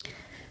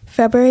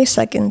February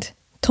 2nd,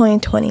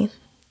 2020.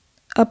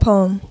 A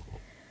poem.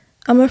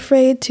 I'm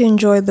afraid to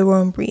enjoy the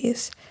warm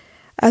breeze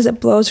as it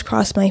blows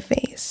across my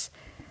face.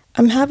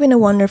 I'm having a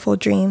wonderful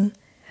dream,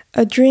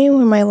 a dream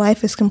where my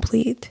life is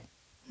complete.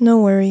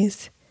 No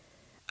worries.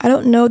 I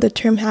don't know the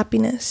term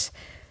happiness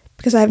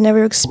because I've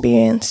never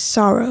experienced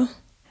sorrow.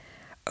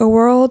 A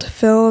world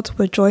filled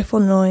with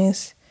joyful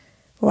noise,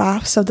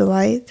 laughs of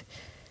delight.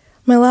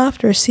 My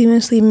laughter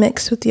seamlessly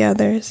mixed with the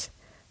others.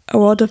 A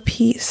world of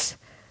peace,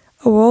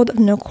 a world of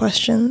no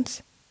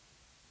questions.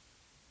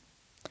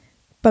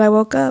 But I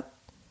woke up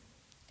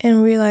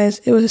and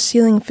realized it was a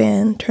ceiling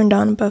fan turned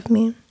on above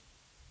me.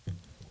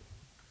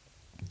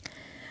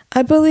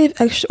 I believe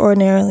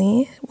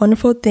extraordinarily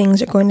wonderful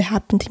things are going to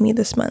happen to me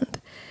this month.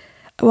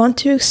 I want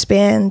to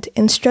expand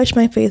and stretch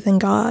my faith in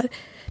God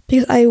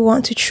because I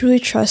want to truly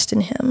trust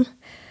in Him.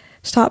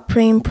 Stop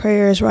praying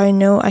prayers where I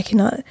know I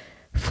cannot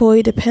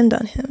fully depend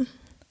on Him.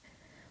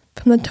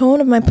 From the tone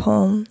of my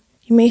poem,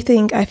 you may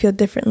think I feel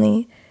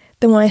differently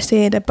than what I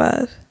stated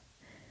above.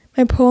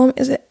 My poem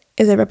is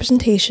a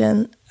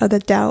representation of the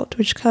doubt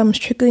which comes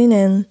trickling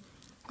in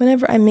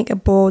whenever I make a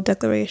bold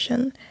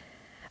declaration.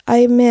 I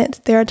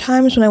admit there are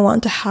times when I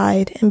want to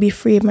hide and be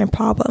free of my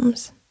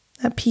problems,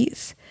 at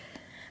peace,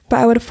 but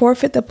I would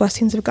forfeit the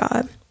blessings of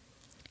God.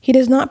 He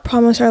does not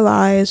promise our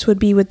lives would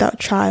be without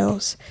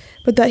trials,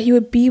 but that He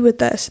would be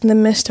with us in the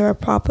midst of our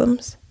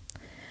problems.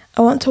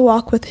 I want to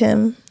walk with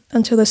Him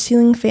until the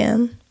ceiling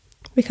fan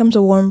becomes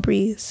a warm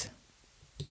breeze.